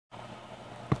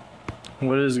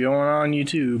What is going on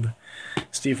YouTube?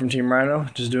 Steve from Team Rhino,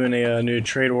 just doing a new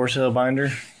trade war sale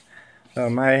binder.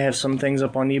 I have some things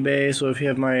up on eBay, so if you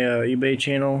have my eBay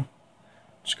channel,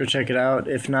 just go check it out.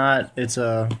 If not, it's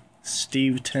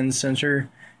Steve Tencenter,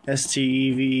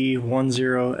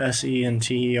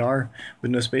 STEVE10SENTER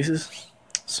with no spaces.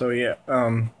 So yeah,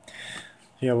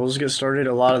 we'll just get started.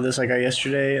 A lot of this I got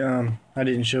yesterday. I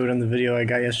didn't show it in the video I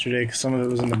got yesterday because some of it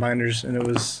was in the binders and it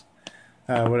was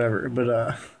whatever.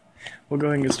 But we'll go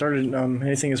ahead and get started.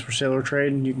 Anything is for sale or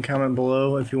trade. You can comment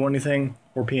below if you want anything,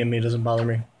 or PM me. It doesn't bother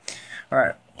me.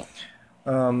 Alright.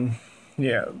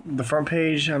 Yeah, the front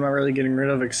page I'm not really getting rid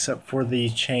of except for the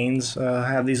chains. I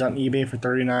have these on eBay for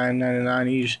 $39.99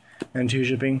 each and 2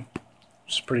 shipping,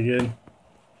 which is pretty good.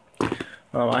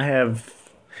 I have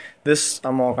this.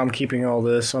 I'm keeping all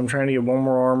this. I'm trying to get one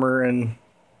more armor and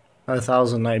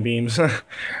 1,000 night beams.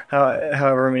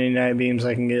 However many night beams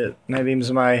I can get. Night beams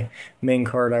is my main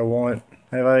card I want.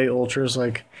 I have ultras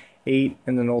like 8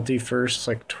 and then ulti first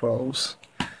like 12s.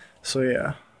 So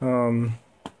yeah.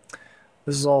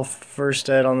 This is all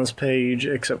first ed on this page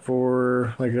except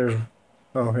for like there's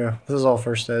this is all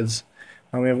first eds.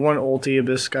 We have one ulti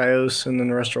Abyss Skyos and then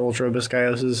the rest are ultra Abyss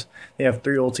Skyoses. They have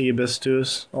 3 ulti Abyss to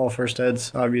us, all first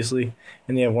eds obviously,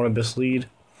 and they have 1 Abyss lead.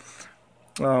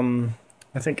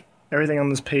 I think everything on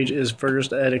this page is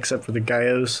first ed except for the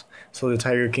Gaios, so the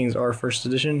Tiger Kings are first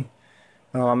edition.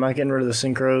 I'm not getting rid of the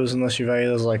synchros unless you value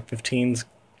those like 15s.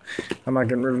 I'm not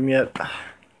getting rid of them yet.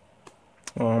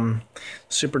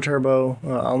 Super Turbo,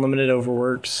 Unlimited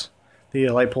Overworks. The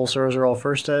Light Pulsars are all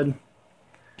first ed.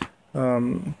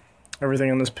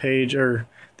 Everything on this page, or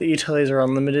the E-Teles are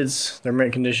unlimiteds, they're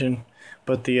mint condition,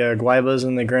 but the Guaibas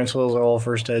and the Grand Soils are all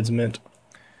first eds mint.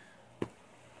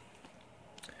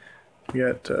 We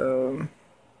got,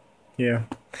 yeah,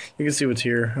 you can see what's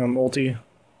here. Ulti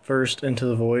first, Into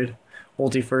the Void.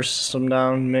 Ulti first, System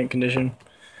Down, mint condition.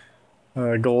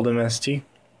 Gold MST.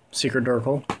 Secret Dark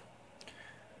Hole.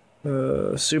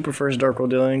 Super first Dark Hole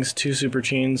dealings, 2 Super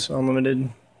Chains,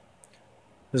 unlimited.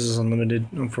 This is unlimited,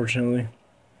 unfortunately.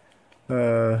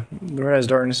 The Red Eyes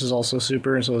Darkness is also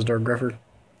super, and so is Dark Grefford.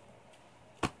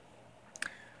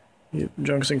 Yep,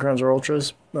 Junk Synchrons are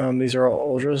ultras. These are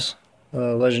all ultras.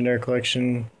 Legendary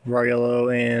Collection, Raw Yellow,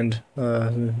 and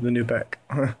the new pack.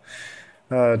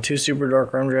 2 Super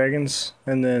Dark Arm Dragons,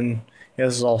 and then yeah,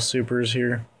 this is all supers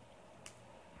here.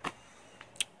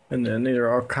 And then these are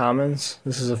all commons.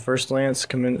 This is a first Lance,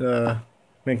 mint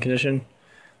condition.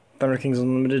 Thunder Kings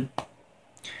Unlimited.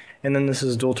 And then this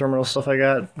is dual terminal stuff I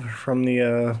got from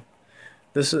the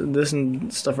this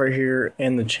and stuff right here,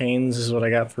 and the chains is what I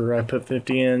got for I put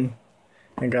 50 in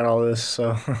and got all this,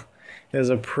 so it has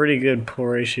a pretty good pull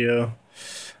ratio.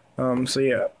 So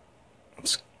yeah,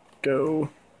 let's go.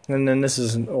 And then this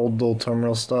is an old dual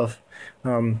terminal stuff.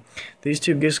 These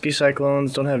 2 Gisky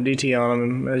Cyclones don't have DT on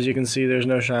them. As you can see, there's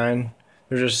no shine.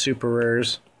 They're just super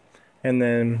rares. And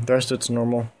then the rest of it's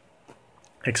normal,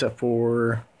 except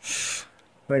for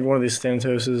I think one of these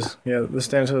Thanatoses. Yeah, this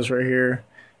Thanatos right here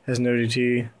has no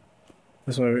DT.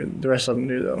 This one, the rest of them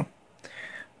do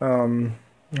though. I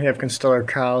have Constellar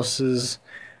Causes.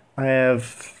 I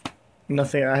have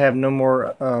nothing. I have no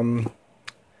more.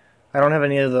 I don't have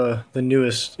any of the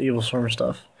newest Evil Swarm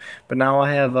stuff. But now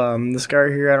I have this guy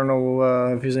right here. I don't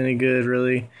know if he's any good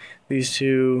really. These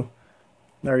 2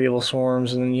 are Evil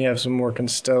Swarms, and then you have some more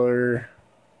Constellar.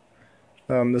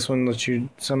 This one lets you.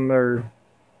 Some are.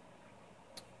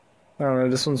 I don't know,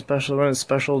 this one's special. When it's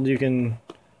special, you can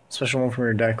special one from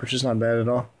your deck, which is not bad at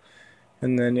all.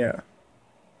 And then, yeah.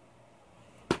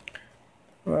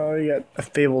 You got a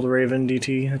Fabled Raven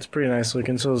DT. It's pretty nice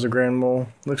looking. So is the Grand Mole.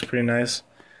 Looks pretty nice.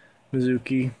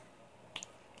 Mizuki.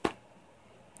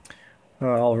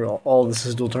 All this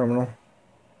is dual terminal.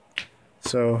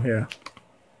 So, yeah.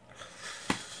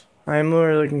 I'm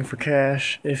really looking for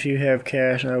cash. If you have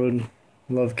cash, I would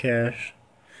love cash.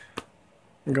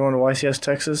 I'm going to YCS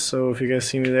Texas, so if you guys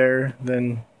see me there,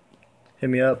 then hit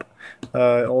me up.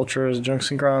 Ultras, Junk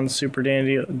Synchrons, Super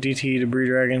Dandy, DT, Debris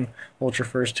Dragon, Ultra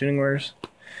First Tuning Wares.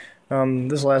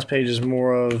 This last page is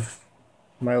more of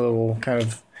my little kind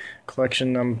of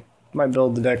collection. I might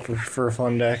build the deck for a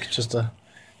fun deck, just to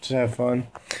have fun.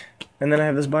 And then I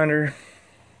have this binder.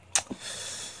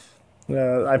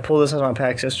 I pulled this out of my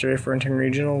packs yesterday for entering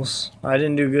regionals. I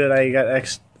didn't do good.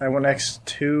 I went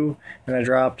X2 and I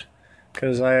dropped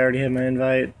because I already had my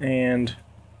invite, and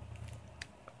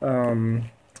I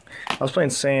was playing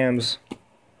Sam's.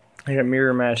 I got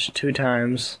mirror matched 2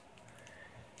 times,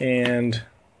 and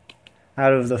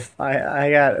out of the I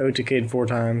got OTK'd 4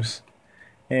 times,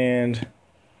 and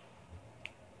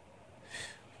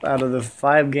out of the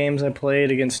 5 games I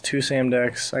played against 2 Sam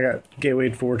decks, I got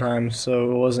gatewayed 4 times,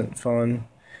 so it wasn't fun.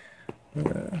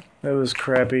 It was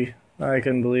crappy. I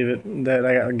couldn't believe it that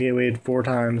I got gatewayed 4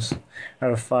 times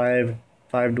out of 5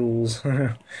 duels.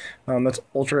 That's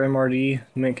Ultra MRD,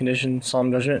 mint condition,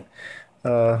 Solemn Judgment.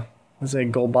 That's a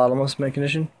gold bottomless mint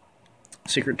condition.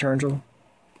 Secret Torrential,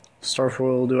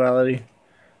 Starfoil Duality,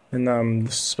 and the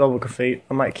Spellbook of Fate.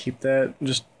 I might keep that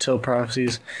just till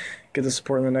Prophecies get the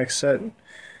support in the next set.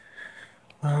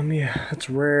 Yeah, it's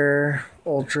rare,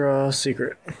 ultra,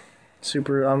 secret,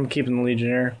 super. I'm keeping the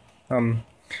Legionnaire.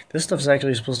 This stuff's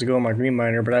actually supposed to go in my green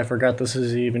binder, but I forgot this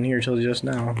is even here till just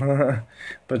now.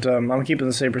 But I'm keeping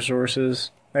the Saber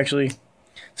Sources. Actually,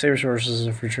 Saber Sources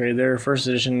are for trade. They're first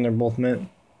edition. They're both mint.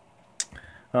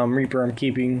 Reaper I'm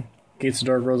keeping. Gates of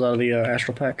Dark rolls out of the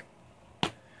Astral Pack.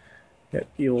 Got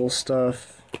evil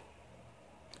stuff.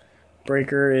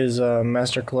 Breaker is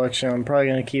Master Collection. I'm probably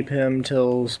going to keep him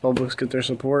till spellbooks get their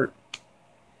support.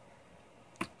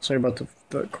 Sorry about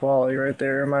the quality right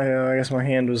there. I guess my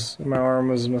arm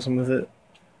was messing with it.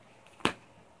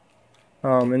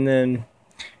 And then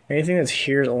anything that's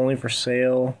here is only for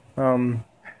sale.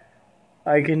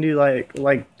 I can do like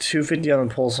 250 on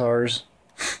the Pulsars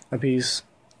a piece.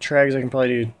 Trags I can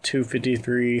probably do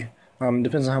 253.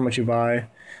 Depends on how much you buy.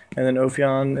 And then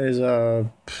Ophion is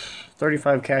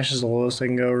 35 cash is the lowest I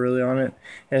can go really on it.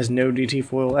 It has no DT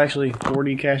foil. Actually,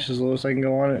 40 cash is the lowest I can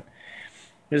go on it.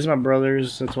 This is my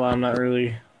brother's. That's why I'm not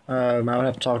really. I would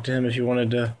have to talk to him if he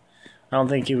wanted to. I don't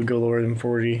think he would go lower than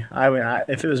 40.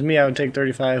 If it was me, I would take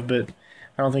 35, but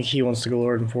I don't think he wants to go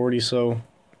lower than 40. So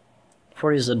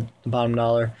 40 is the bottom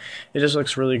dollar. It just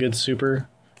looks really good. Super.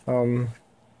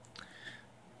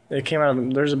 It came out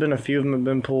of. There's been a few of them have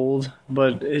been pulled,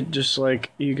 but it just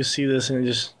like you can see this and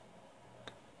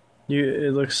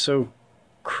it looks so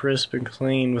crisp and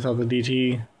clean without the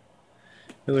DT.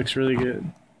 It looks really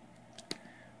good.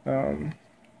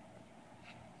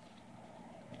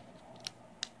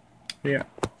 Yeah,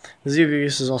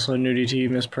 Xyugas is also a no DT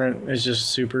misprint. It's just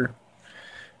super.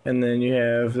 And then you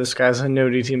have this guy's a no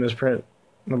DT misprint.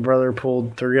 My brother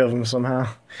pulled 3 of them somehow.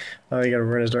 You got a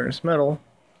Red as Darkness Metal.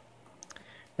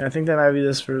 And I think that might be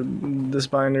this for this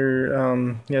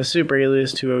binder. Yeah, Super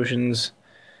Alias, 2 Oceans,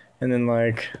 and then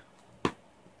like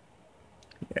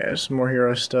some more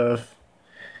hero stuff,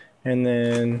 and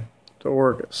then the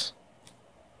Orcas.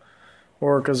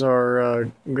 Orcas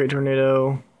are Great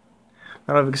Tornado.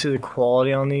 I don't know if you can see the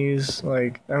quality on these.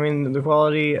 Like, I mean, the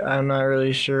quality, I'm not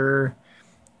really sure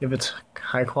if it's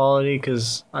high quality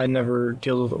because I never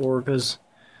deal with Orcas.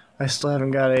 I still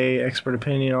haven't got a expert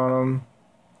opinion on them.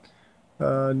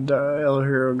 El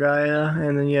Hero Gaia,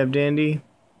 and then you have Dandy.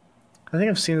 I think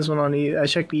I've seen this one on I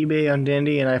checked eBay on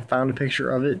Dandy and I found a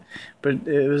picture of it, but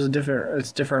it's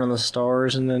different on the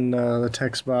stars and then the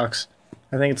text box.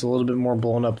 I think it's a little bit more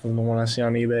blown up than the one I see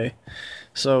on eBay.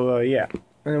 So yeah,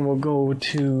 and then let's go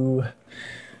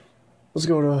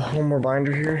to one more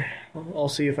binder here. I'll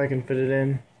see if I can fit it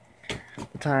in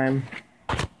the time.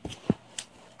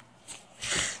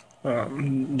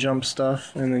 Jump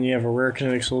stuff, and then you have a rare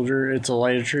kinetic soldier. It's a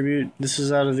light attribute. This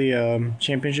is out of the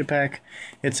championship pack.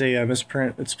 It's a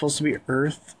misprint. It's supposed to be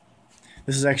Earth.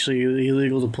 This is actually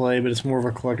illegal to play, but it's more of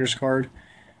a collector's card.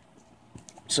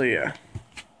 So yeah.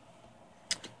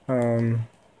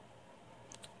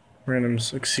 Random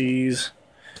succeeds.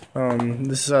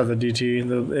 This is out of the DT,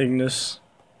 the Ignis.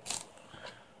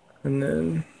 And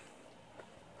then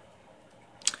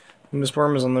Miss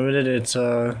Form is unlimited. It's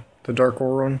the Dark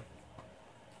Aura one.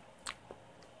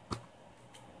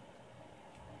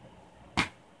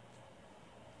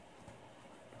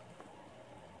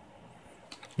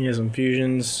 He has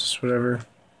infusions, whatever.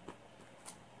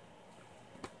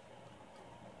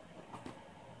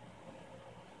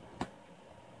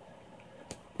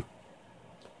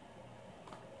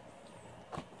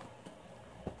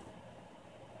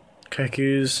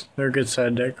 Kaikus, they're a good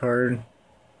side deck card.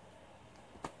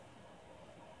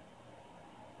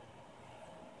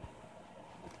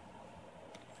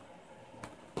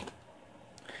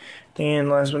 And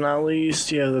last but not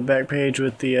least, you have the back page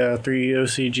with the 3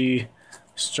 OCG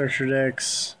structure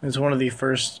decks. It's one of the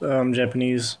first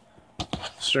Japanese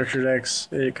structure decks.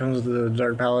 It comes with the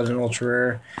Dark Paladin Ultra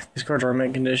Rare. These cards are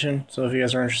mint condition, so if you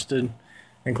guys are interested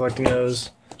in collecting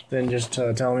those, then just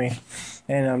tell me.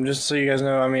 And just so you guys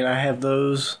know, I mean, I have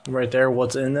those right there,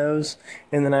 what's in those.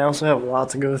 And then I also have a lot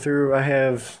to go through. I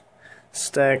have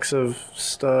stacks of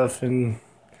stuff and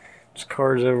just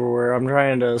cards everywhere. I'm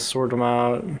trying to sort them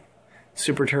out.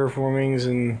 Super terraformings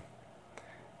and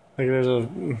like there's a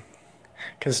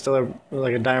Constellar,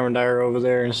 like a Diamond Dire over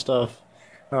there and stuff.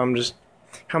 Just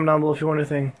comment down below if you want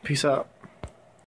anything. Peace out.